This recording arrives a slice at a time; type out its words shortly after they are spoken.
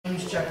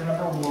chapter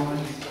number 1.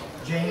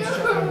 James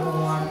chapter number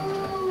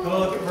 1. Go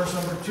look at verse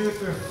number 2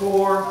 through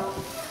 4.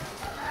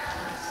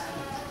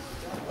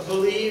 I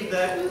believe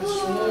that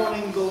this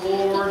morning the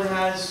Lord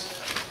has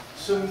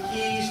some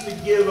keys to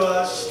give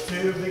us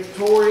to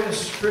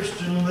victorious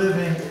Christian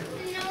living.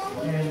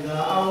 And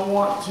I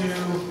want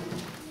to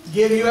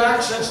give you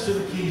access to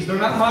the keys. They're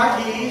not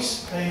my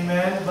keys,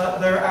 amen, but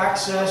they're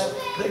access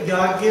that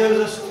God gives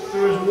us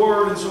through His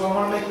Word, and so I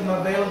want to make them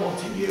available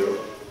to you.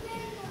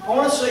 I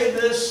want to say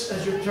this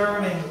as you're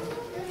turning.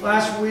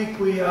 Last week,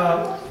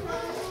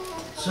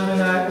 Sunday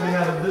night, we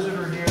had a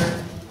visitor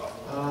here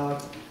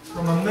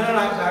from a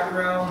Mennonite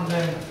background,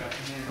 and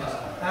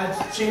I had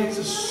a chance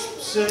to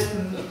sit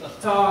and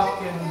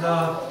talk and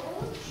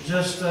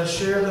just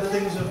share the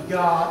things of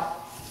God.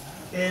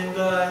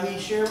 And he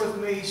shared with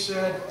me, he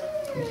said,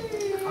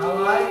 I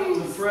like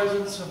the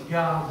presence of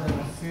God that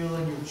I feel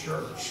in your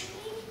church.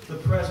 The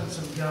presence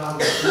of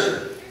God.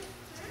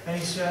 And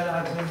he said,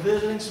 I've been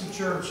visiting some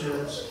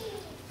churches,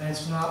 and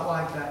it's not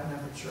like that in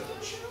every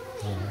church.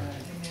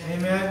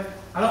 Amen.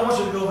 I don't want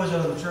you to go visit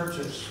other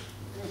churches.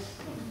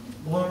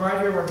 Bloom right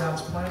here where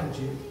God's planted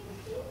you.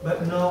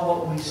 But know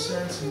what we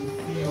sense and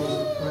feel is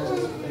the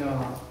presence of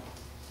God.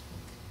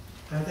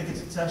 And I think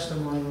it's a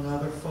testimony when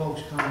other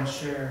folks come and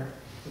share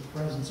the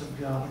presence of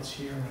God that's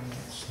here in our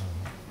midst.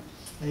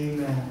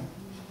 Amen.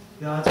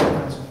 God's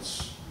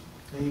presence.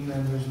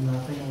 Amen. There's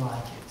nothing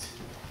like it.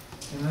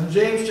 And then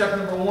James chapter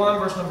number 1,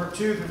 verse number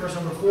 2 through verse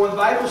number 4, the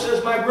Bible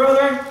says, My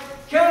brethren,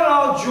 count it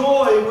all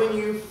joy when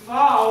you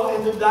fall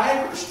into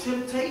diverse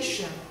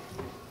temptation,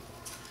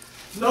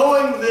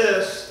 knowing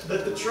this,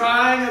 that the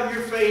trying of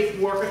your faith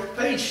worketh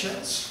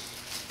patience.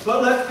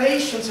 But let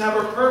patience have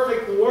her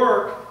perfect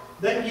work,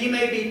 that ye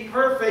may be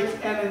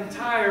perfect and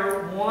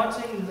entire,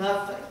 wanting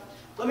nothing.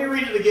 Let me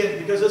read it again,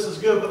 because this is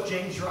good what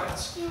James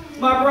writes.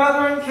 My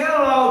brethren,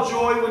 count it all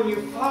joy when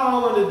you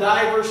fall into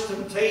diverse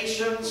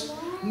temptations,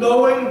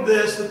 knowing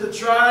this, that the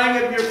trying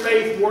of your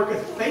faith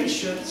worketh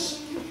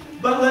patience.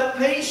 But let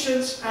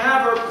patience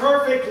have her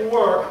perfect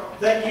work,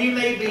 that ye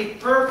may be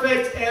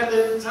perfect and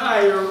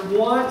entire,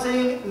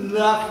 wanting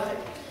nothing.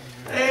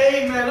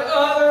 Amen.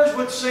 Others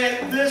would say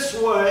it this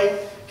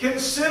way.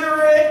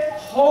 Consider it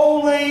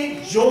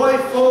wholly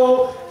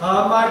joyful,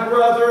 my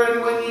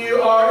brethren, when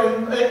you are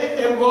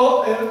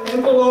enveloped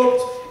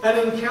and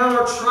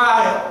encounter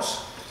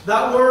trials.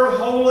 That word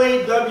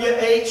holy,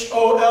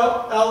 W-H-O-L-L-Y,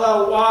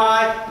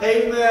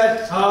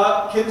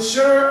 amen.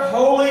 Consider it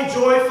wholly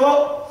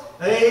joyful,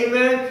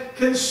 amen.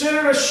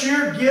 Consider it a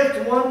sheer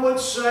gift, one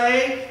would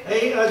say.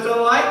 A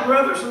delight,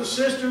 brothers and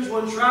sisters,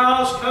 when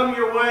trials come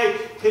your way.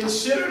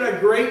 Consider it a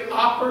great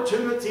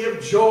opportunity of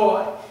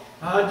joy.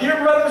 Dear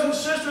brothers and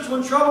sisters,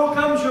 when trouble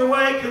comes your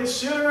way,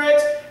 consider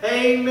it,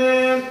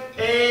 amen,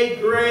 a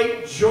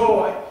great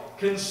joy.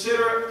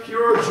 Consider it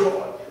pure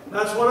joy.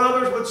 That's what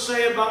others would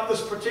say about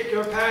this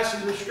particular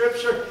passage of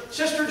Scripture.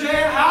 Sister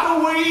Jan, how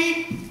do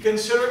we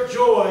consider it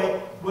joy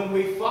when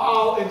we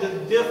fall into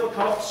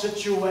difficult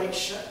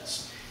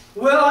situations?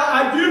 Well,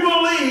 I do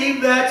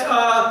believe that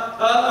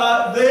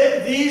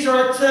these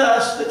are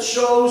tests that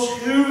shows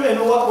who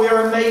and what we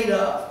are made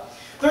of.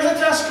 There's a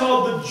test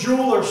called the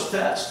jeweler's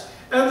test.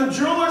 And the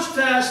jeweler's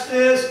test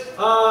is,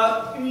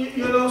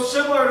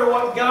 similar to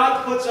what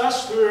God puts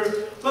us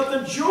through. But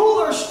the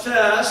jeweler's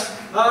test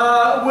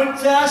would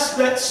test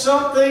that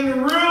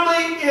something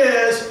really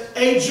is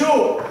a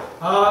jewel.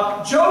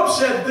 Job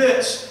said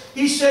this.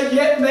 He said,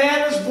 Yet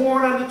man is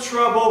born unto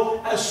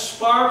trouble as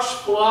sparks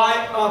fly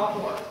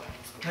upward.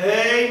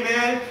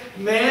 Amen.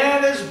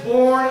 Man is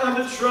born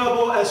unto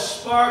trouble as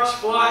sparks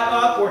fly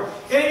upward.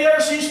 Any of you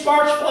ever see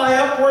sparks fly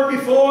upward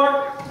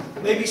before?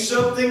 Maybe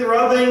something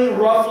rubbing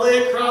roughly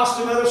across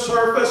another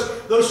surface,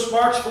 those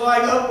sparks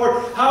flying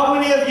upward. How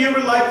many of you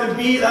would like to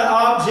be that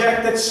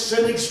object that's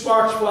sending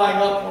sparks flying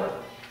upward?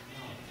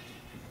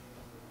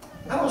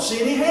 I don't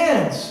see any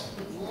hands.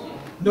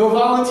 No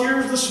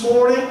volunteers this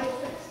morning.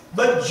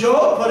 But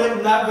Job put it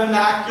in that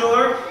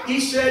vernacular. He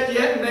said,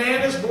 Yet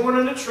man is born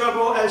into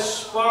trouble as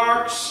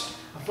sparks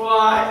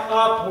fly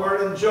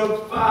upward in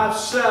Job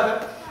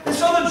 5:7. And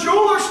so the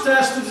jeweler's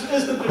test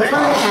is to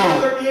determine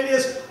whether it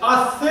is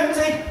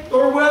authentic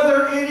or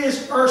whether it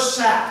is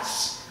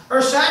ersatz.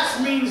 Ersatz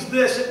means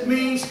this. It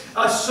means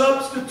a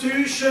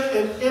substitution,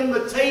 an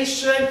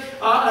imitation,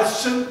 a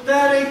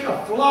synthetic,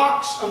 a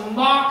flux, a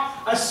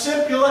mock, a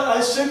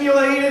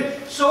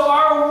simulated. So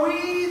are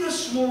we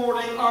this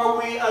morning, are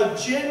we a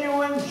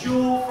genuine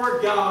jewel for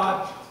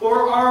God,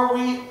 or are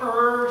we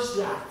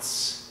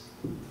ersatz?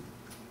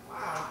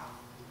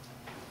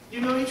 You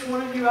know, each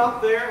one of you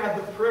out there have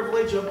the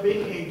privilege of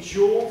being a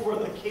jewel for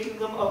the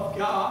kingdom of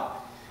God.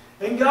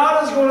 And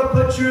God is going to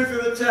put you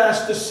through the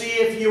test to see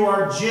if you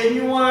are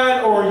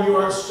genuine or you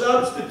are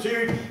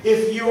substitute,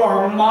 if you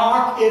are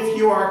mock, if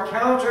you are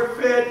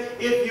counterfeit,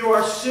 if you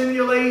are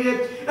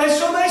simulated. And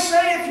so they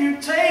say if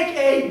you take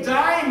a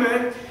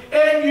diamond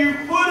and you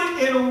put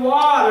it in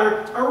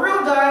water, a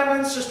real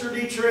diamond, Sister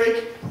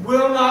Dietrich,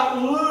 will not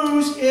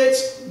lose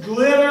its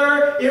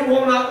glitter. It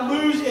will not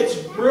lose its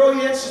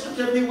brilliance, Sister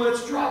Tiffany, when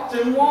it's dropped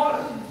in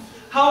water.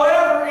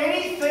 However,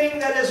 anything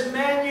is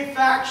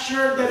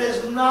manufactured that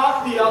is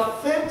not the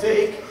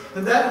authentic,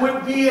 that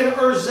would be an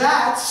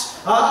ersatz,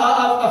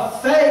 a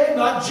fake,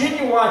 not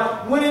genuine,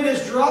 when it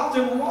is dropped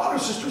in water,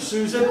 Sister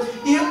Susan,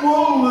 it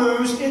will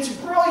lose its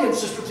brilliance,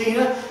 Sister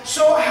Tina.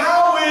 So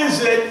how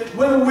is it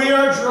when we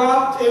are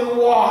dropped in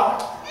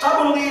water?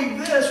 I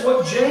believe this,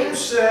 what James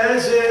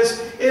says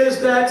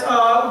is that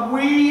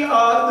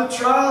the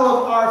trial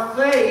of our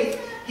faith,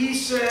 he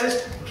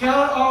says,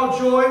 count all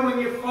joy when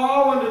you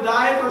fall into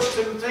diverse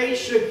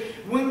temptation.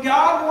 When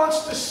God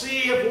wants to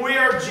see if we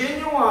are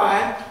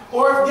genuine,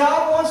 or if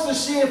God wants to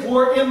see if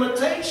we're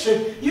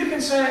imitation, you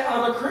can say,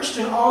 I'm a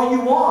Christian all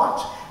you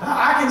want.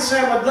 I can say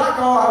I'm a duck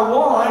all I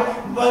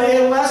want, but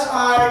unless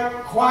I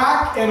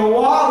quack and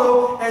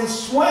waddle and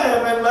swim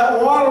and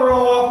let water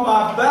roll off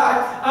my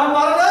back, I'm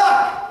not a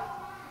duck.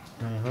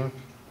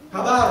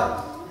 How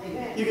about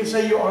it? You can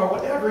say you are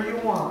whatever you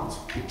want.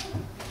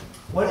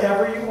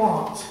 Whatever you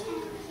want.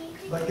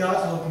 But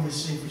God's looking to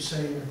see if you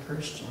say you're a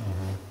Christian.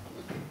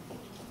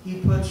 He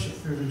puts you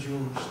through the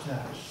jeweler's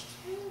test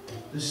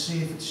to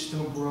see if it's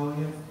still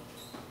brilliant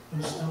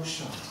and still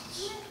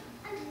shines,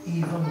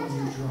 even when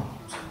you're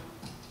dropped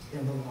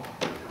in the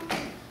water.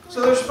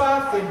 So there's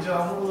 5 things I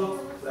want to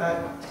look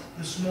at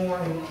this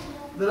morning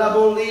that I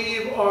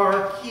believe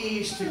are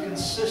keys to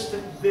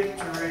consistent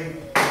victory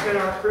in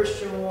our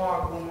Christian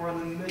walk when we're in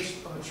the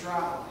midst of a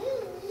trial.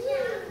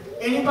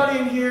 Anybody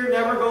in here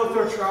never go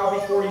through a trial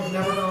before? You've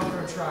never gone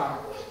through a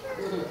trial?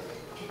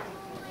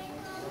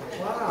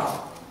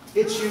 Wow.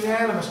 It's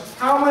unanimous.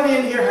 How many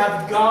in here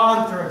have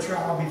gone through a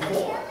trial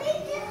before?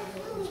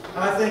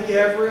 I think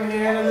every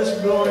hand in this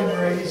building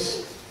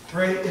is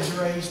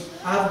raised.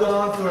 I've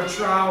gone through a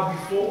trial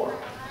before.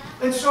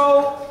 And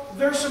so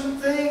there's some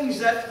things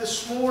that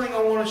this morning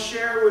I want to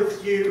share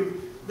with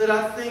you that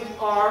I think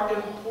are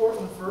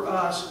important for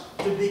us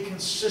to be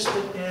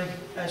consistent in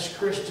as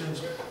Christians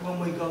when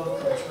we go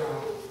through a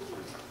trial.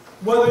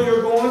 Whether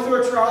you're going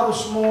through a trial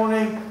this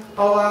morning,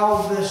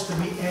 allow this to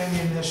be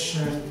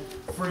ammunition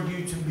for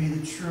you to be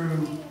the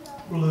true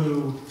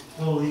blue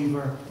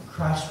believer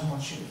Christ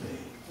wants you to be.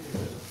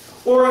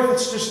 Or if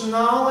it's just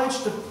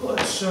knowledge to put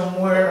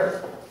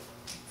somewhere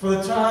for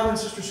the time, and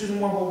Sister Susan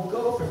Moore will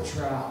go through a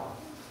trial,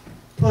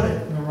 put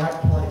it in the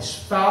right place,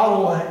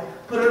 file away,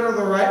 put it under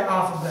the right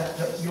alphabet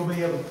that you'll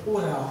be able to pull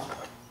it out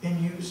and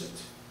use it.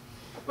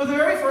 But the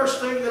very first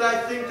thing that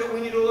I think that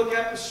we need to look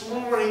at this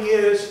morning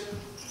is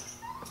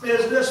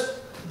this.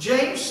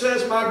 James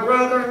says, my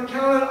brethren,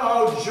 count it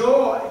all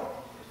joy.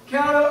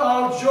 Count it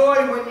all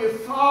joy when you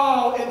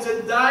fall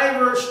into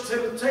diverse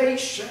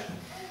temptation.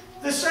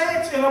 To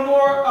say it in a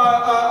more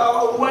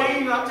a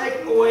way, not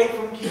taking away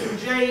from King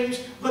James,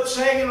 but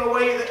saying in a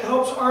way that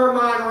helps our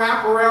mind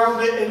wrap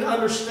around it and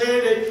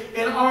understand it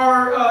in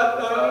our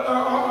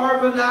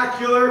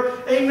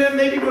vernacular. Amen.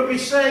 Maybe we'll be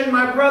saying,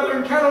 my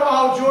brethren, count it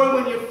all joy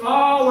when you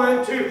fall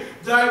into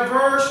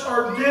diverse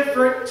or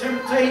different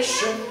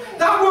temptation.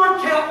 That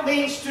word count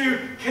means to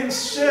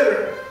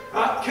consider.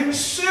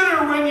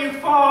 Consider when you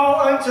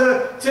fall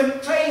into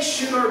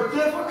temptation or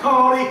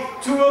difficulty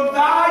to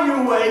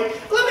evaluate.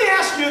 Let me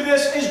ask you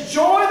this. Is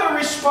joy the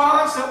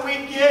response that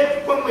we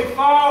get when we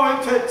fall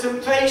into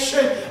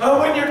temptation?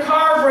 When your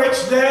car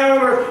breaks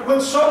down, or when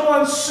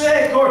someone's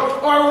sick, or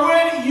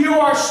when you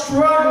are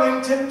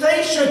struggling,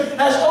 temptation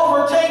has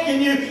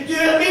overtaken you, you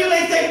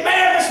immediately think,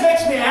 man, this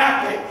makes me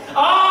happy.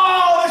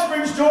 Oh, this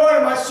brings joy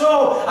to my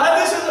soul.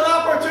 This is an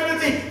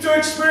opportunity to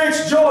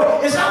experience joy.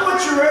 Is that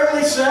what you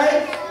rarely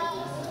say?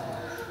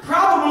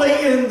 Probably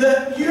in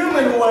the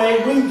human way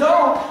we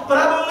don't, but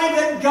I believe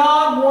that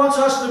God wants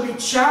us to be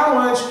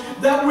challenged,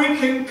 that we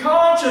can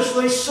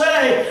consciously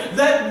say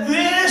that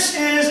this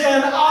is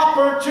an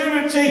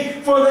opportunity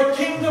for the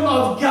kingdom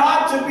of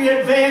God to be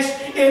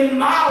advanced in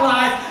my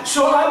life.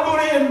 So I'm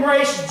going to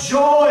embrace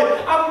joy.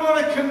 I'm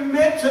going to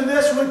commit to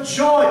this with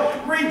joy.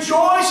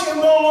 Rejoice in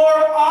the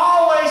Lord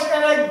always,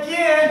 and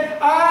again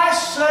I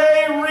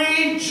say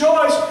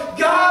rejoice.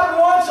 God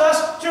wants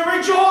us to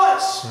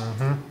rejoice.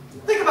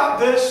 Think about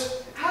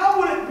this. How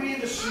would it be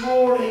this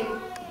morning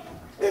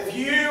if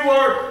you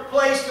were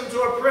placed into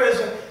a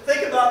prison?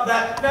 Think about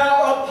that.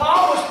 Now,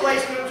 Paul was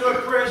placed into a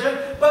prison,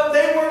 but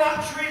they were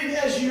not treated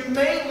as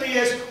humanely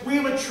as we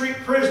would treat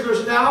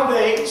prisoners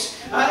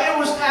nowadays. It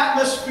was an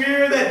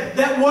atmosphere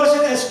that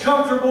wasn't as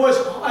comfortable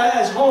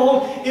as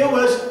home. It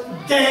was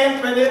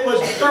damp, and it was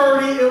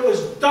dirty, it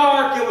was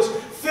dark, it was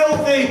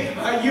filthy.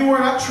 You were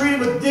not treated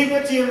with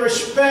dignity and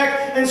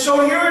respect. And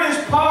so here it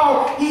is,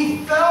 Paul. He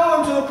fell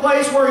into the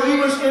place where he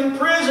was in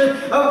prison.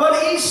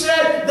 But he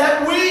said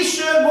that we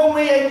should, when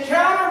we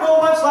encounter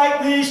moments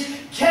like these,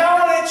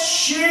 count it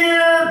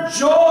sheer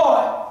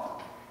joy.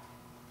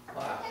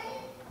 Wow.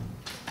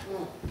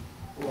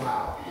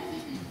 Wow.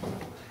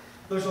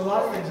 There's a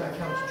lot of things I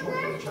count as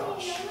joy with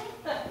Josh.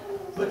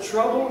 But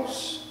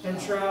troubles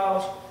and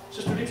trials,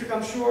 Sister Dietrich,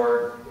 I'm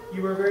sure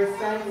you were very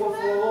thankful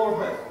for the Lord,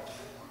 but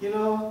you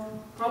know,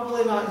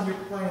 probably not in your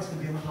plans to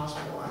be in the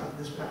hospital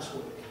this past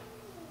week.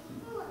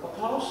 But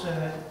Paul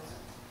said,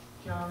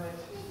 count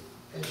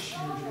it as sheer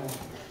joy.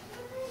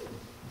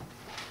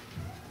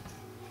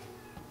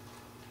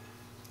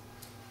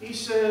 He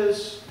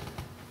says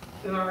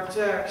in our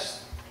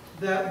text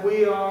that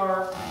we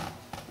are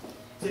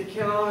to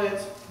count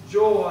it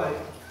joy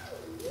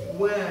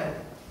when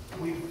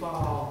we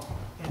fall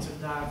into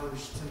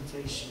diverse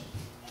temptation.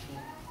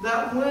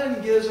 That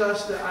when gives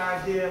us the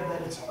idea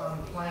that it's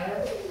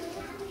unplanned,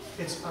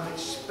 it's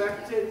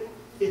unexpected,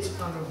 it's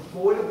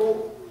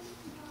unavoidable.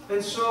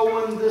 And so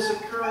when this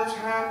occurrence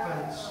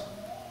happens,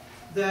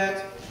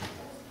 that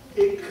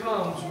it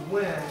comes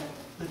when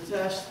the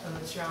test and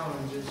the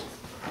challenges.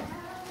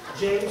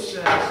 James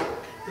says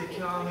to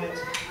count it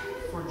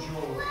for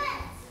joy.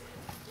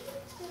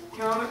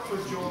 Count it for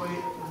joy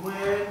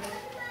when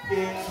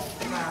it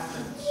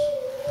happens.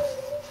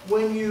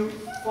 When you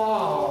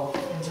fall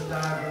into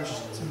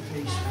diverse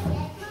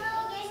temptation.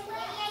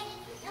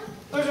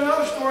 There's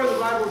another story in the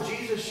Bible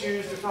Jesus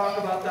used to talk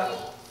about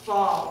that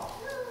fall.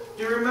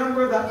 Do you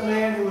remember that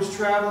man who was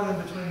traveling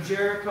in between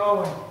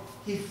Jericho and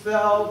he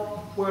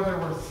fell where there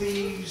were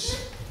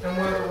thieves and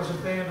where there was a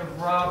band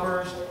of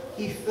robbers?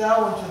 He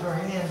fell into their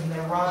hands and they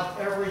robbed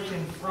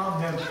everything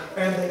from him.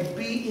 And they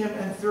beat him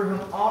and threw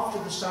him off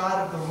to the side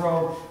of the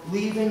road,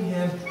 leaving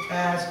him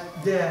as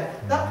dead.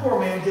 That poor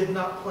man did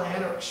not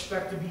plan or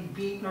expect to be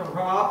beaten or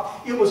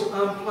robbed. It was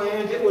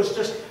unplanned. It was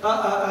just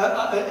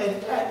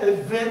an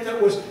event that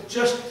was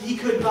just, he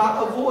could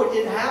not avoid.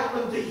 It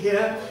happened to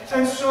him.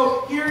 And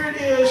so here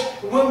it is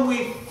when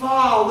we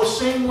fall. The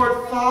same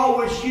word fall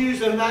was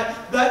used in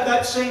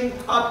that same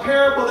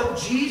parable that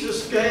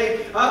Jesus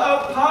gave.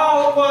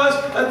 Paul was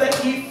that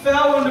he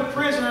fell into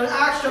prison. In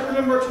Acts chapter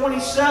number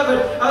 27,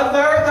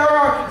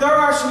 there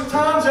are some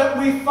times that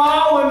we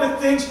fall into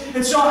things.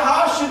 And so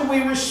how should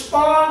we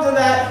respond to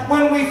that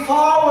when we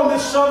fall into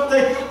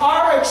something?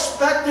 Our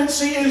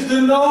expectancy is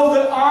to know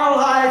that our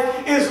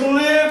life is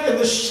lived in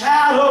the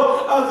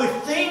shadow of the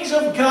things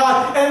of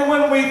God. And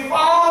when we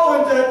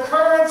fall into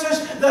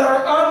occurrences that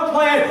are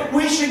unplanned,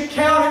 we should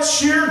count it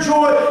sheer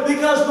joy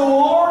because the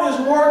Lord is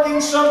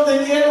working something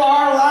in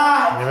our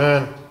life.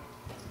 Amen.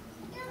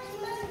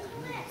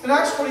 In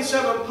Acts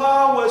 27,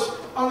 Paul was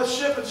on the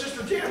ship, and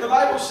Sister Jan, the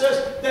Bible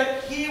says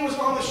that he was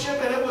on the ship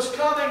and it was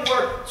coming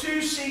where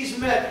two seas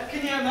met.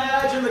 Can you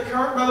imagine the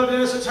current, Brother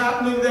Dennis, that's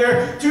happening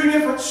there? Two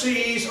different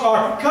seas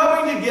are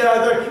coming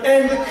together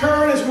and the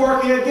current is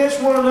working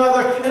against one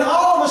another, and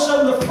all of a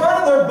sudden the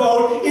front of their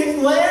boat, it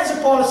lands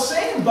upon a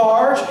sinking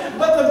barge,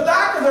 but the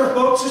back of their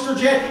boat, Sister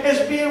Jan,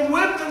 is being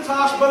whipped and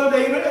tossed, Brother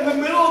David, in the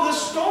middle of the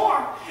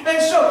storm. And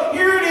so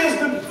here it is,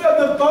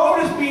 the boat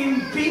is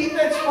being beaten,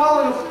 it's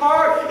falling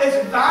apart,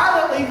 it's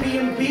violently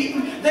being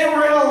beaten. They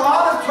were in a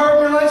lot of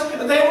turbulence.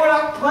 They were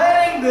not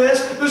planning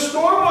this. The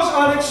storm was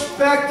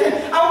unexpected.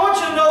 I want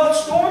you to know that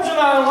storms in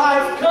our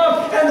life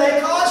come and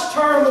they cause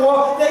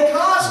turmoil. They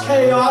cause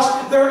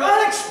chaos. They're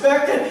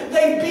unexpected.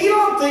 They beat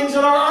on things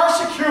that are our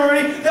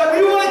security that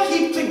we want to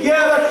keep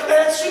together,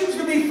 and it seems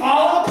to be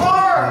falling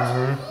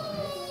apart.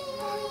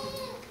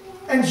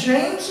 And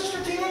James,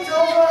 Sister Tina,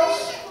 tells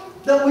us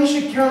that we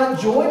should count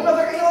it joy,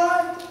 Brother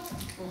Eli.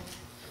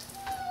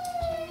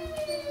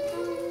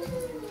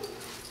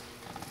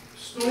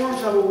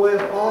 Storms have a way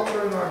of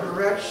altering our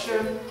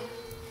direction.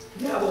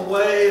 They have a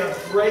way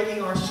of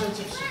breaking our sense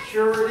of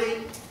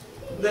security.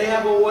 They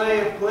have a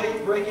way of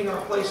breaking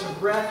our place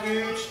of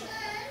refuge.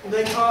 And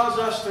they cause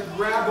us to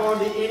grab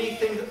onto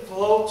anything that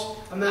floats.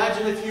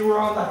 Imagine if you were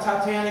on the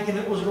Titanic and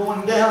it was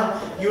going down,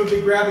 you would be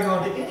grabbing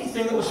onto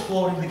anything that was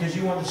floating because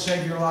you wanted to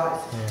save your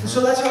life. And so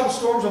that's how the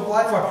storms of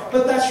life are.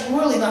 But that's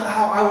really not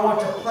how I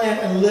want to plan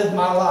and live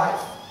my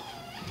life.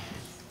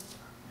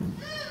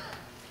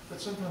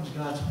 But sometimes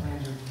God's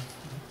plans are different.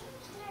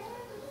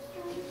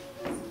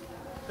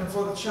 And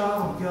for the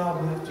child of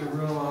God, we have to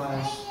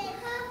realize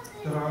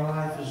that our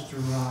life is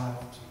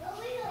derived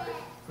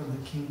from the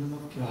kingdom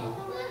of God.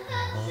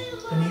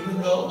 And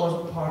even though it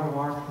wasn't part of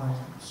our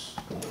plans,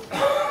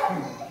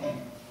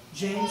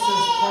 James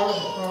says part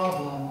of the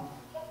problem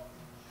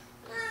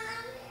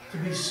to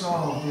be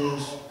solved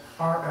is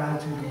our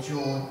attitude of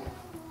joy.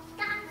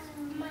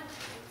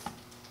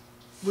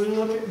 We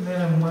look at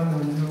men and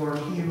women who are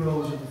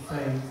heroes of the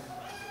faith,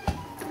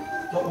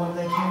 but when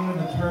they came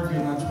into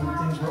turbulence, when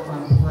things were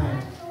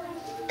unplanned,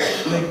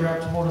 they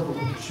grabbed hold of it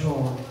with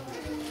joy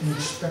and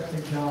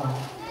expected God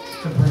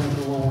to bring a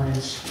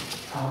glorious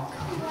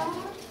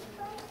outcome.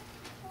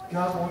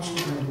 God wants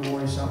to bring a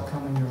glorious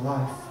outcome in your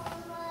life.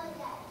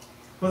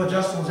 Brother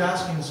Justin was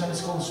asking in Sunday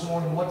school this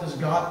morning, what does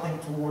God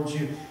think towards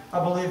you?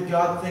 I believe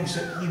God thinks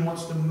that He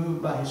wants to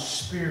move by His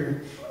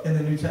Spirit in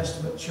the New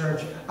Testament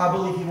church. I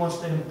believe He wants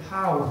to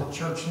empower the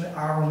church in the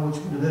hour in which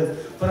we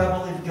live. But I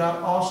believe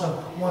God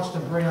also wants to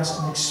bring us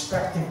an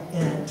expected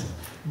end.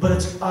 But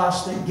it's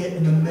us that get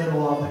in the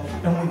middle of it.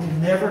 And we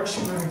can never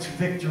experience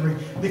victory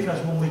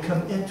because when we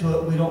come into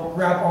it, we don't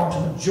grab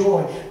onto the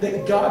joy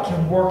that God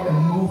can work and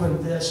move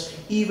in this,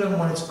 even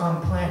when it's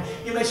unplanned.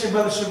 You may say,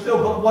 Brother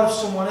Seville, but what if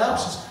someone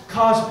else is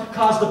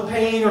cause the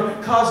pain or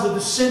cause the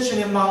dissension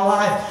in my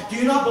life. Do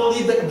you not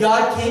believe that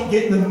God can't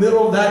get in the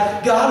middle of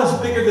that? God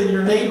is bigger than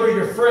your neighbor,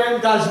 your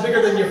friend. God is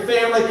bigger than your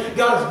family.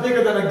 God is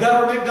bigger than a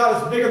government.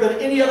 God is bigger than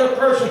any other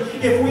person.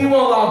 If we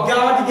will allow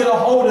God to get a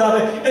hold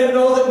of it and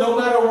know that no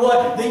matter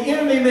what, the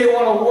enemy may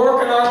want to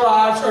work in our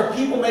lives or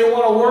people may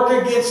want to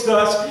work against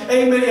us,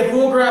 amen, if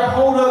we'll grab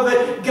hold of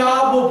it,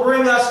 God will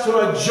bring us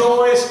to a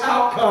joyous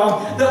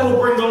outcome that will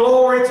bring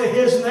glory to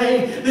His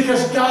name,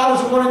 because God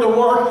is wanting to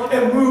work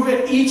and move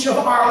in each of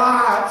our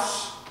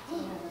lives.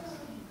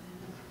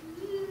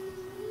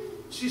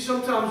 See,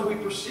 sometimes we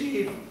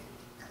perceive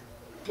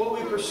what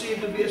we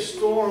perceive to be a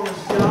storm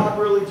as God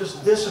really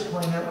just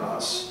disciplining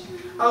us.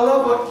 I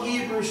love what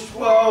Hebrews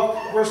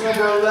 12, verse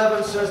number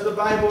 11 says. The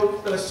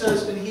Bible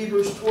says in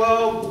Hebrews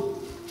 12,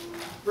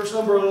 verse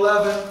number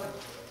 11,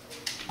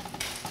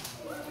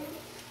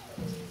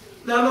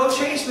 "Now no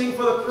chastening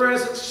for the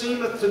present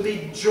seemeth to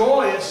be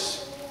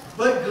joyous,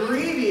 but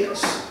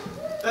grievous.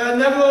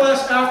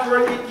 Nevertheless,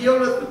 afterward it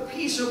yieldeth the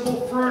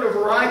peaceable fruit of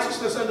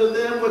righteousness unto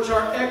them which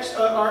are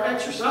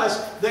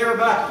exercised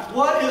thereby."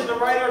 What is the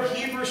writer of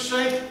Hebrews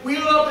saying? We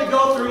love to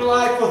go through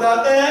life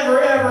without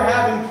ever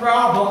having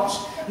problems.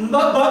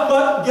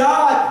 But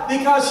God,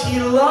 because He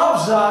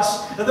loves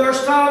us,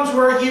 there's times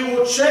where He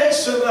will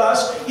chasten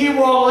us. He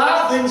will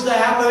allow things to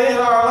happen in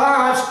our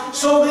lives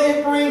so that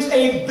it brings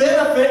a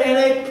benefit and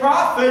a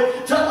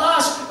profit to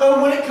us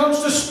when it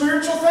comes to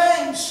spiritual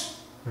things.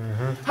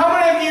 How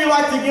many of you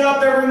like to get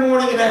up every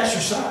morning and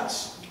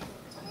exercise?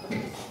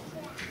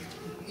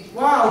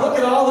 Wow, look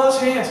at all those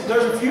hands.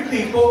 There's a few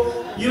people.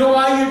 You know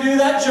why you do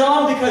that,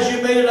 John? Because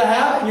you made it a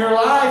habit in your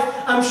life.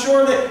 I'm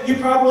sure that you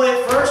probably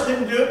at first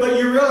didn't do it, but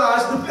you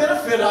realized the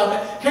benefit of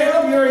it.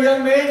 Caleb, you're a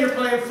young man. You're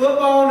playing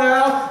football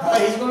now.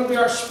 He's going to be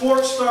our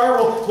sports star.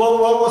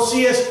 We'll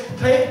see his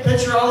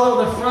picture all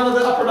over the front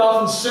of the Upper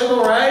Dolphin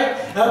symbol, right?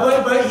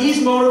 But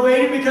he's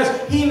motivated because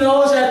he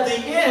knows at the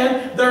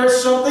end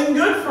there's something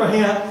good for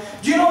him.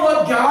 Do you know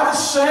what God is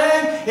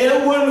saying?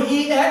 And when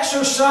He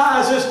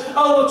exercises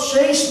a little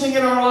chastening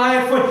in our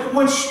life,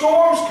 when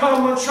storms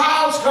come, when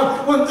trials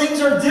come, when things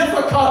are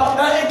difficult,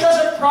 it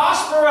doesn't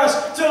prosper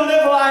us to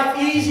live life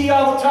easy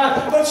all the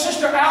time. But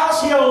Sister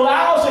Alice, He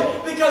allows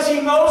it because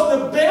He knows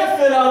the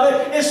benefit of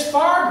it is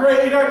far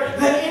greater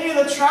than any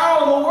of the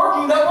trial and the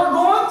working that we're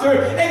going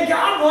through. And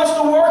God wants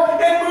to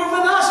work and move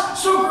in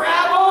us. So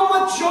grab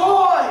on with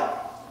joy.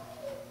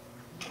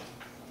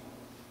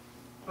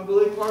 I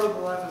believe part of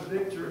the life of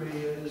victory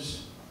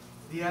is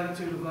the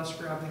attitude of us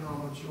grabbing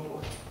on with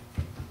joy.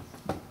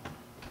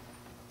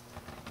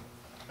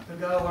 We've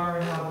got to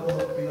learn how to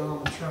look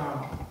beyond the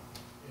trial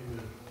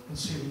and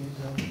see the end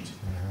of it.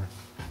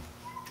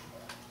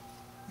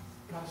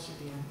 You've got to see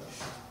the end of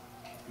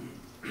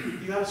it.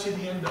 You've got to see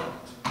the end of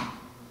it.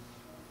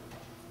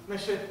 And I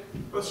said,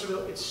 Brother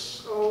Seville, it's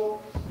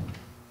so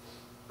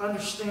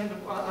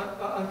understandable,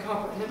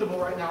 uncomprehendable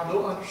right now. I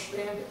don't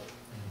understand it.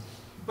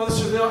 Brother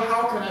Seville,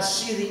 how can I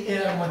see the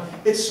end when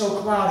it's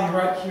so cloudy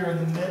right here in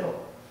the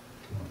middle?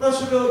 Brother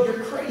Seville,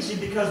 you're crazy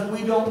because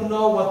we don't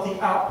know what the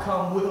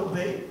outcome will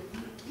be.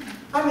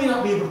 I may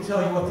not be able to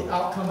tell you what the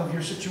outcome of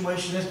your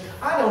situation is.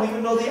 I don't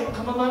even know the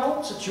outcome of my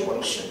own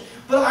situation.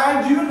 But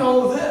I do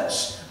know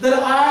this, that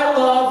I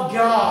love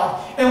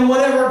God, and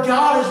whatever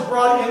God has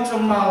brought into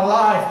my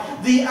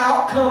life, the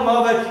outcome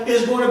of it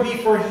is going to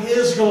be for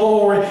His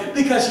glory,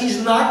 because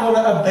He's not going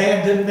to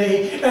abandon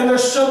me. And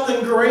there's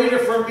something greater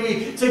for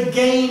me to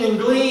gain and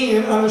glean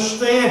and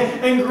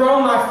understand and grow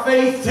my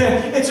faith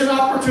in. It's an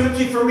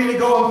opportunity for me to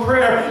go in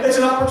prayer. It's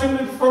an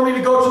opportunity for me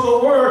to go to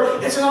the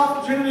Word. It's an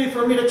opportunity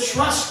for me to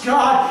trust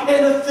God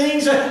in the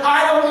things that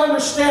I don't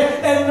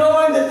understand, and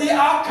knowing that the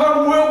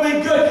outcome will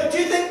be good. Do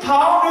you think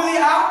Paul knew the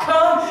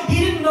outcome?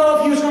 He didn't know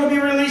if he was going to be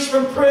released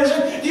from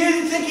prison. Do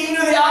you think he knew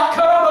the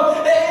outcome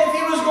of if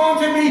he was going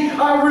to be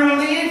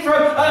relieved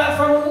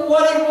from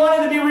what he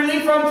wanted to be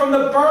relieved from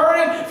the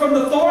burden, from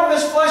the thorn of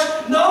his flesh?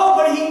 No,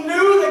 but he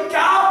knew that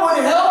God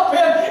would help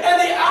him,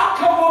 and the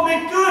outcome will be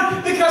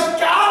good because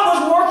God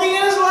was working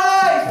in his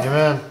life.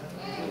 Amen.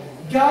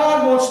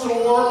 God wants to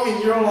work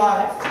in your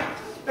life.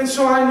 And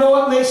so I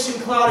know it may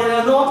seem cloudy, and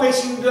I know it may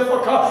seem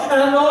difficult,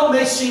 and I know it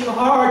may seem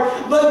hard,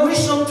 but we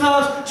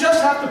sometimes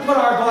just have to put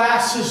our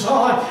glasses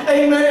on,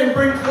 amen, and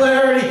bring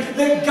clarity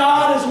that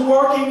God is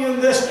working in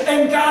this,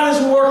 and God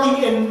is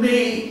working in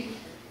me.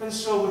 And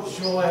so with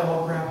joy, I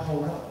will grab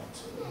hold of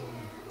it.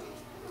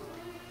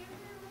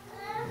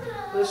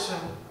 Listen,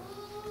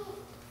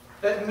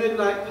 at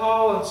midnight,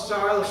 Paul and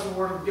Silas, the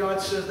Word of God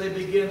says, they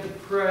began to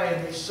pray,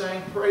 and they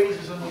sang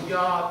praises unto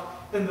God,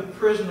 and the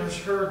prisoners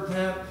heard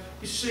them.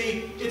 You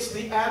see, it's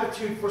the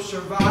attitude for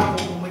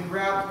survival when we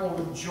grab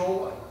hold of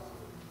joy.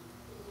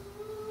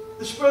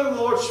 The Spirit of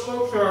the Lord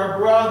spoke to our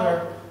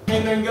brother,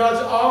 and then God's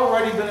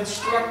already been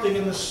instructing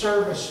in the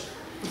service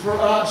for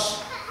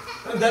us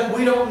that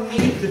we don't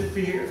need to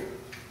fear.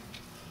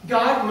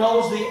 God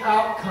knows the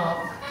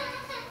outcome.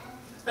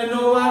 And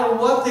no matter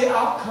what the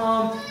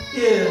outcome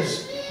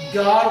is,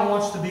 God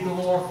wants to be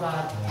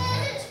glorified.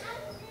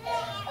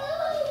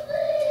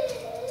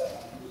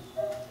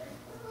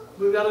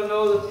 We've got to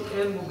know that the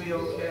end will be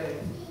okay.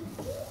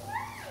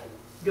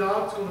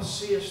 God's going to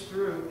see us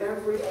through.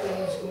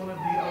 Everything's going to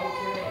be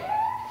okay.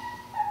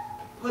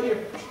 Put your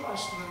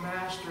trust in the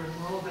Master and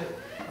know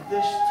that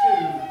this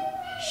too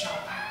shall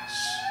pass.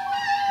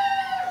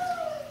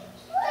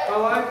 I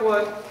like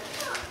what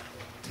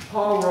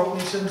Paul wrote.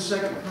 He said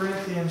in 2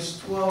 Corinthians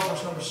 12,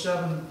 verse number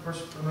 7,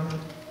 verse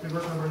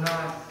number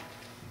 9.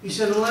 He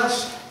said,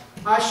 unless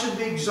I should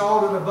be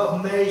exalted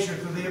above measure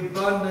through the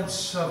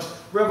abundance of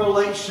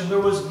revelation, there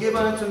was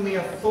given unto me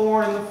a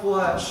thorn in the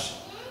flesh,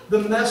 the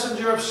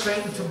messenger of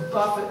Satan to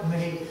buffet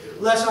me,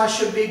 lest I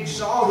should be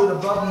exalted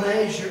above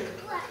measure.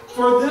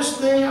 For this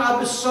thing I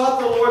besought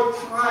the Lord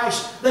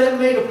Christ, that it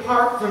may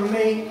depart from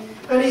me.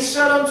 And He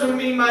said unto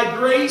me, my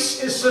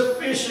grace is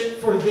sufficient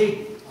for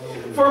thee,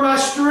 for my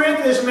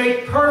strength is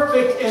made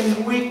perfect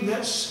in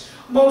weakness.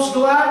 Most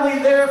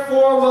gladly,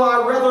 therefore, will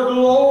I rather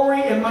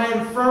glory in my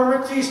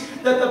infirmities,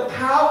 that the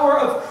power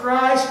of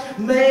Christ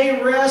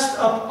may rest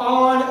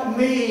upon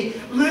me.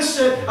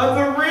 Listen,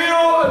 the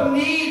real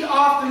need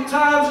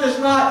oftentimes is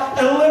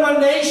not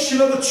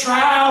elimination of the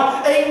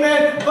trial,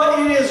 amen, but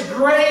it is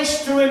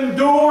grace to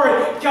endure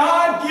it.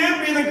 God,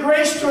 give me the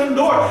grace to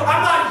endure.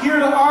 I'm not here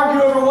to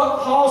argue over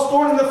what Paul's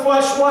thorn in the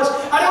flesh was.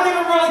 I don't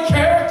even really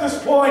care at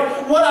this point.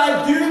 What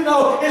I do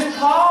know is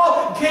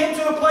Paul came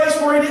to a place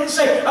where he didn't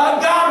say,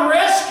 God,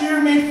 rescue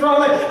me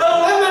from it,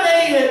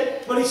 eliminate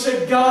it. But he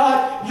said,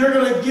 God, you're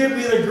going to give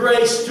me the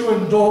grace to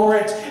endure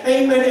it.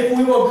 Amen. If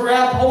we will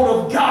grab hold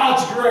of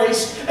God's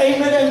grace,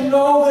 amen, and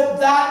know that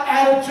that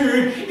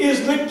attitude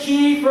is the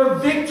key for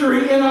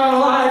victory in our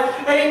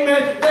life.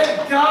 Amen.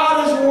 That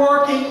God is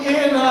working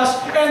in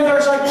us, and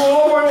there's a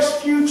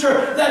glorious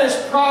future that is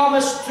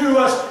promised to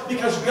us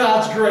because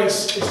God's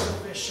grace is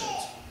sufficient.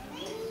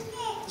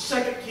 The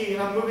second key,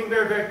 and I'm moving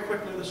very, very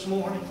quickly this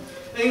morning,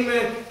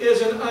 amen,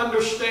 is an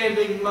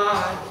understanding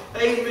mind.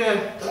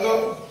 Amen.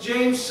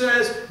 James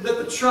says that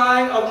the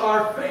trying of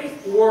our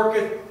faith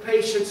worketh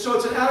patience. So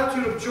it's an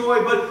attitude of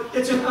joy, but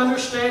it's an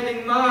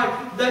understanding mind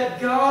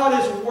that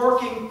God is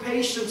working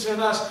patience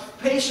in us.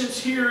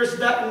 Patience here is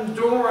that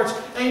endurance.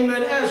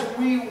 Amen. As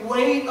we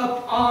wait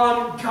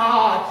upon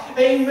God.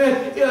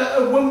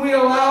 Amen. When we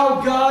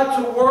allow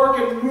God to work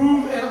and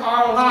move in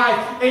our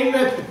life.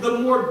 Amen. The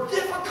more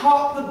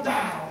difficult the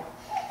battle,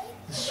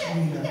 the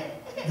sweeter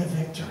the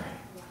victory.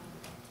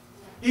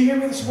 You hear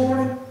me this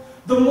morning?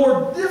 The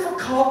more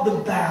difficult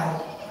the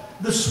battle,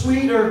 the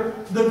sweeter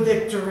the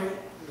victory.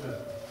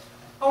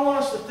 I want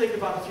us to think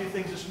about a few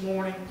things this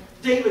morning.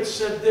 David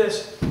said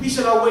this. He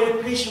said, I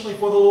waited patiently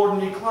for the Lord,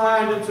 and He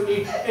inclined unto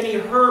me, and He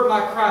heard my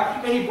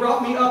cry, and He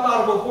brought me up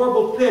out of a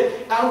horrible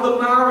pit, out of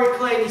the miry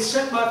clay, and He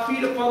set my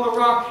feet upon the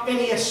rock, and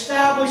He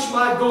established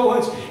my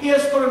goings. He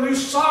has put a new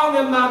song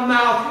in my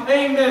mouth.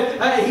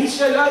 Amen. He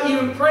said,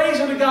 even praise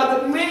unto God,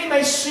 that many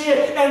may see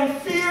it,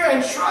 and fear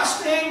and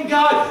trust in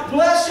God.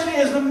 Blessed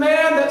is the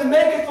man that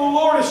maketh the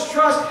Lord his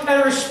trust,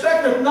 and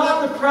respecteth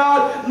not the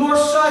proud, nor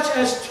such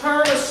as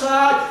turn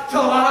aside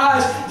to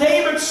lies.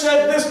 David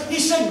said this. He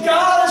said,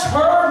 God has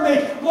heard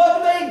me.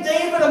 What made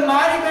David a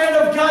mighty man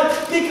of God?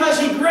 Because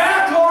he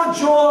grabbed hold of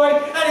joy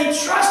and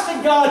he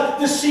trusted God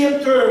to see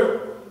him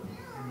through.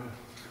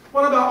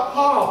 What about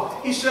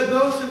Paul? He said,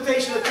 no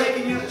temptation hath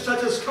taken you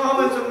such as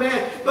common to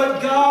man, but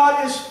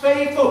God is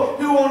faithful,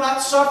 who will not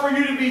suffer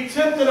you to be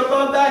tempted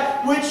above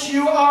that which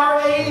you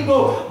are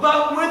able,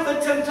 but with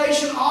the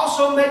temptation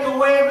also make a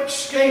way of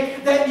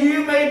escape, that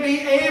you may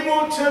be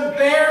able to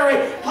bear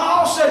it.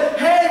 Paul said,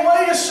 hey,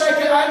 wait a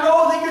second, I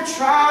know that you're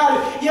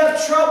tried, you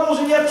have troubles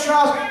and you have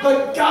trials,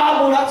 but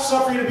God will not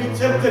suffer you to be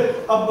tempted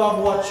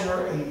above what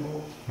you're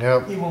able.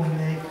 Yep. He will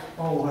make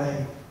a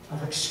way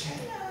of escape.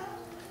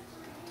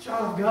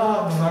 Child of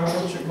God, no matter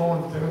what you're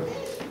going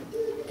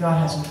through, God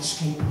has an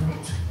escape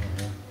route.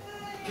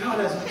 God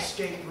has an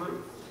escape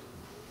route.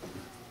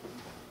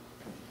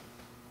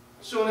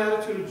 So an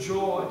attitude of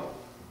joy,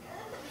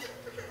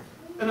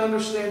 an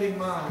understanding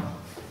mind.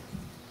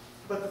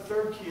 But the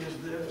third key is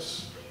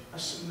this, a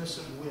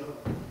submissive will.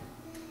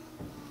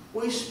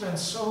 We spend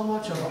so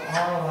much of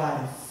our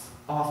life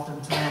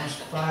oftentimes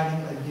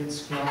fighting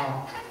against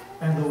God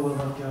and the will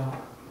of God.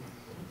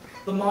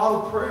 The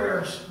model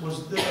prayers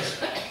was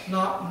this,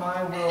 not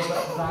my will,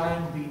 but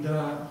thine be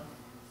done.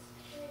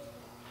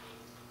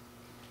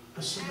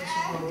 A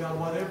submissive will, God,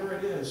 whatever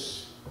it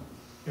is,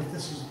 if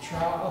this is a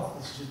trial,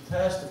 if this is a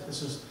test, if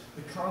this is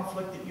the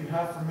conflict that you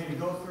have for me to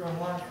go through in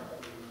life,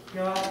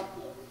 God,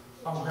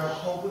 I'll grab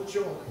hold with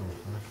joy.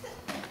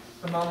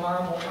 And my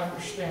mind will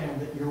understand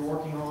that you're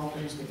working all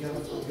things together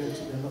for good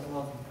to them that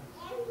love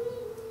you.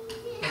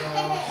 But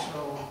I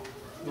also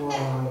will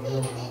allow your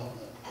will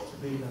to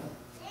be done.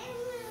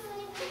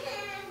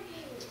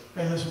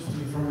 Hey, listen to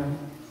me for a minute.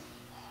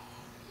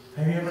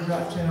 Have you ever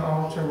got to an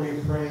altar where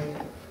you pray,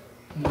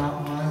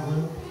 not my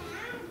will,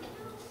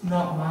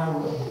 not my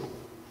will,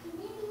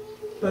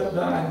 but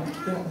thine be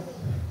done?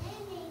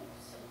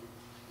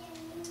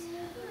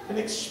 An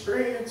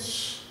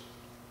experience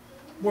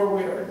where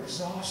we are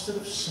exhausted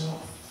of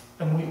self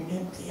and we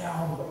empty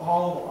out of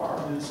all of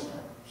our desires.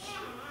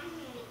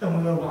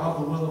 and we allow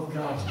the will of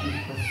God to be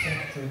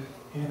perfected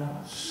in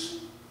us.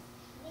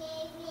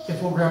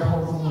 If we'll grab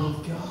hold of the will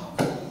of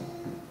God,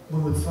 we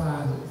would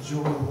find that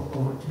joy will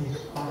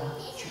overtake our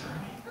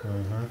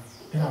journey.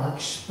 And our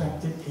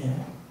expected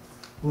end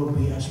will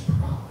be as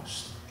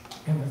promised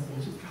in the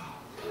things of God.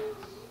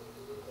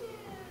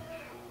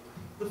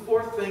 The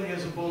fourth thing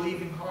is a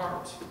believing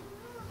heart.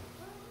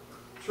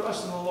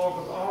 Trust in the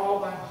Lord with all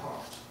thy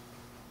heart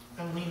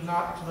and lean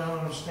not to thy own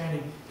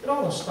understanding. Get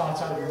all those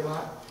thoughts out of your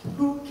mind.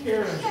 Who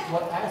cares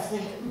what I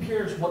think? Who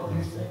cares what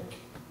you think?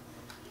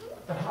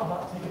 But how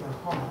about taking our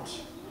heart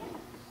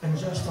and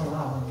just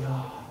allowing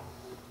God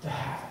to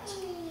have it?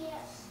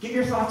 Get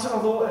your thoughts out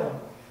of the way.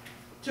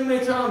 Too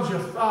many times your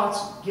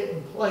thoughts get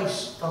in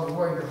place of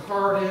where your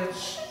heart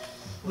is.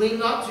 Lean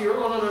not to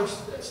your own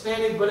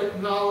understanding, but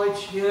acknowledge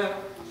Him.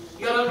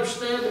 You got to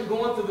understand that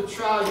going through the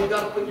trial, you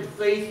got to put your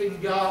faith in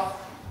God,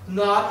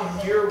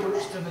 not in your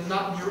wisdom and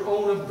not in your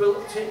own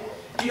ability.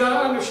 You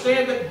got to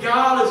understand that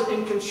God is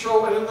in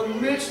control, and in the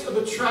midst of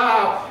the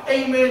trial,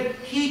 amen,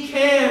 He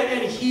can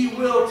and He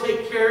will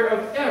take care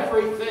of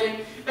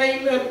everything.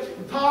 Amen.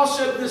 Paul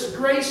said, this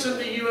grace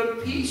unto you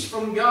and peace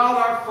from God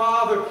our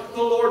Father,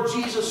 the Lord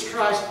Jesus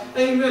Christ.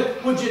 Amen.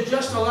 Would you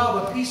just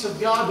allow the peace of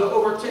God to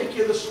overtake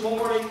you this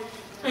morning?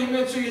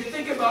 Amen. So you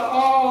think about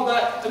all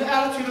that, an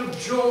attitude of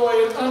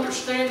joy, an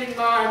understanding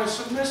mind, a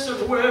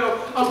submissive will,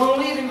 a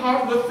believing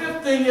heart. The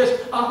fifth thing is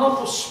a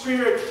humble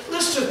spirit.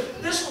 Listen,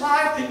 this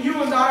life that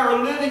you and I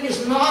are living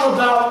is not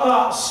about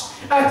us.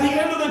 At the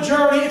end of the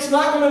journey, it's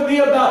not going to be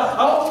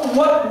about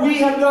what we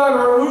have done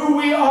or who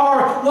we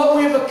are, what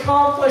we have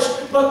accomplished.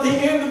 But the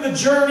end of the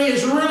journey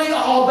is really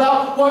all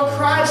about what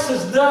Christ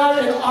has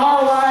done in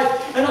our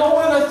life. And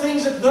only the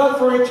things that done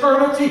for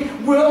eternity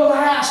will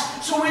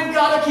last. So we've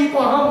got to keep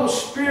a humble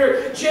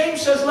spirit.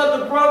 James says, let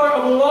the brother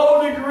of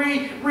low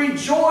degree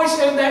rejoice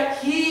in that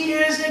he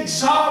is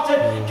exalted.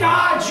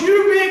 God,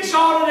 you be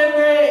exalted in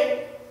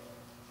me.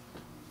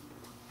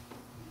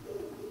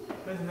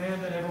 May the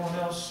man that everyone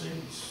else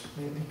sees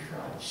may be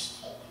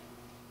Christ,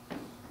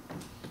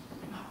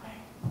 not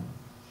me.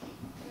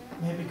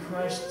 May be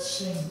Christ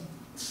seen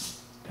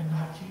and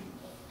not you.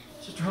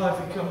 So try if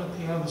you come to the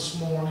piano this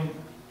morning.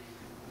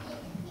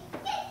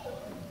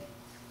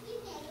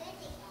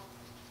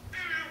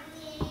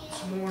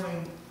 This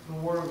morning, the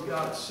Word of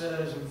God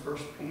says in 1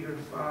 Peter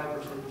 5,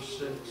 verse number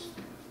 6,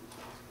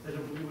 that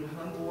if we would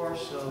humble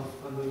ourselves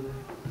under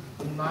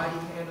the mighty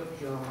hand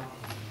of God,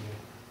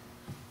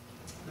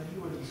 that He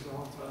would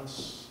exalt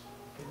us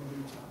in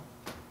due time.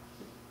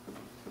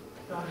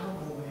 God,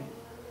 humble me.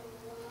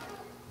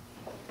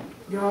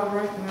 God,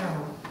 right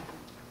now,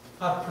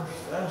 I've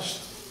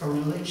professed a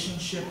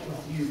relationship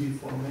with you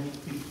before many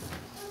people.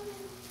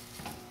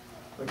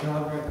 But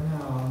God, right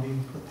now, I'm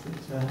being put to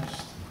the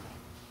test.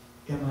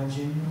 Am I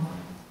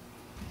genuine?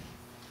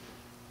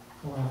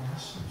 Or am I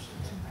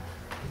substitute?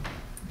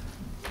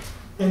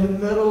 In the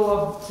middle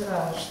of the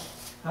test,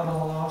 have I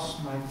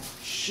lost my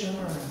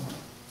shimmer and my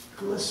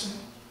glisten?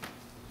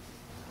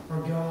 Or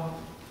God,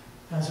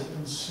 has it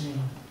been seen?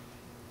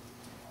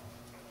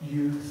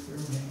 You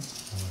through me.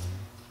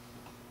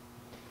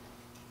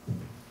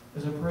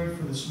 As I pray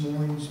for this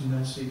morning's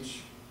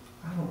message,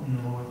 I don't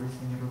know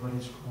everything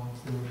everybody's going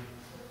through.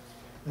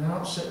 And I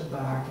don't sit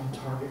back and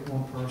target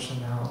one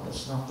person out.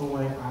 That's not the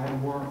way I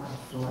work. I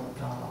feel like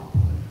God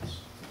operates.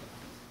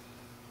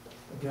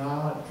 But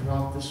God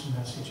dropped this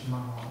message in my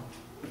heart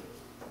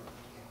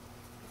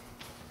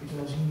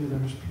because He knew there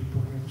was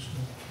people here this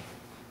morning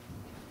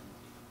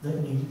that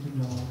needed to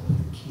know what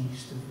the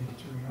keys to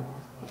victory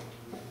are.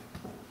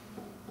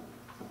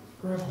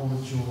 Grab hold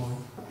of joy.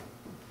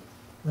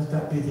 Let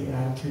that be the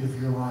attitude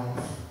of your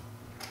life.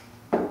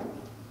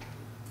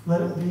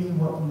 Let it be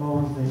what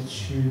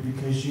motivates you,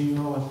 because you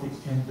know at the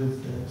end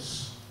of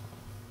this,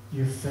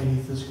 your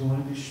faith is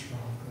going to be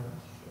stronger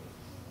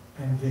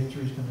and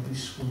victory is going to be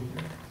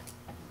sweeter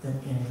than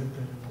any of the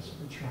bitterness of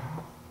the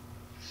trial.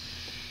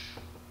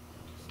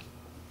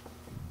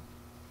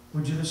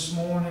 Would you this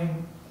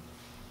morning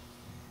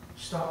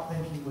stop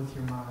thinking with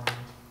your mind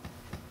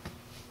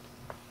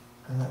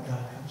and let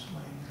God have His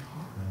way in your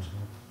heart?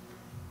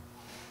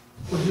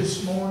 Would you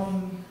this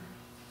morning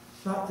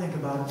not think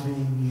about it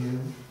being you,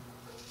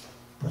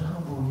 but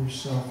humble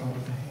yourself under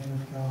the hand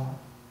of God,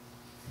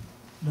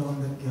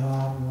 knowing that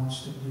God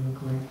wants to do a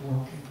great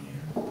work in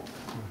you.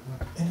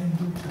 And in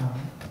due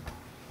time,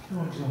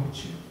 He'll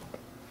exalt you.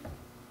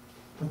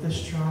 But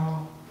this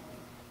trial,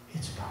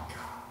 it's about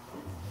God.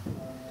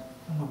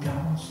 And what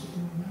God wants to do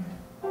in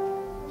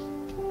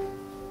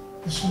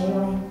you. This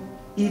morning,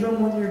 even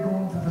when you're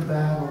going through the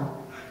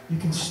battle, you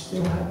can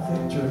still have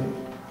victory,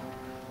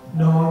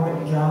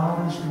 knowing that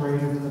God is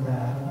greater than the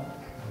battle.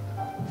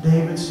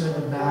 David said,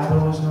 the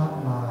battle is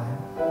not mine,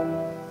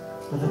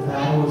 but the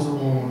battle is the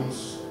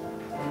Lord's.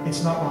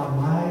 It's not by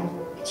might,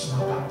 it's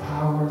not by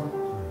power,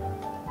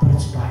 but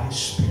it's by His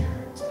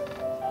Spirit.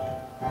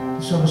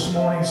 So this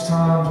morning it's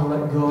time to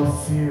let go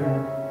of fear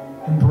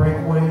and break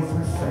way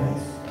through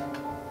faith.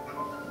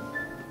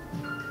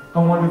 I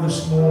wonder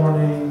this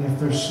morning if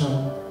there's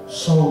some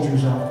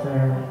soldiers out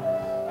there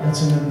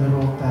that's in the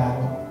middle of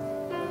battle.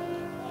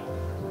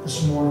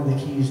 This morning,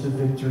 the keys to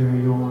victory are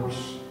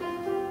yours.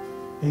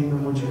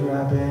 Amen. Would you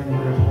grab in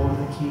and grab hold of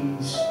the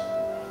keys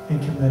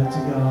and commit it to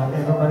God?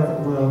 Everybody that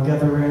will,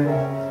 gather in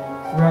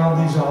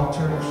around these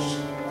altars.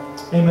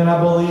 Amen.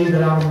 I believe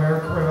that out of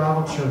America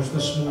Revival Church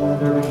this morning,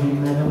 there will be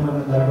men and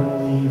women that are going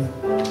to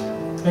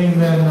leave.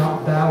 Amen.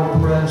 Not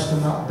battle-pressed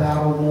and not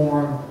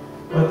battle-worn,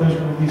 but there's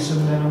going to be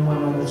some men and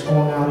women that's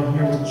going out of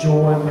here with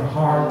joy in their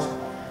heart,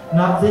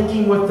 not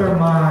thinking with their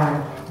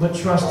mind, but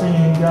trusting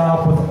in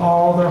God with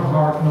all their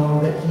heart,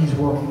 knowing that He's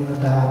working in the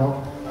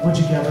battle. Would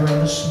you gather in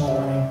this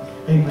morning?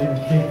 Amen.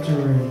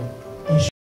 Victory.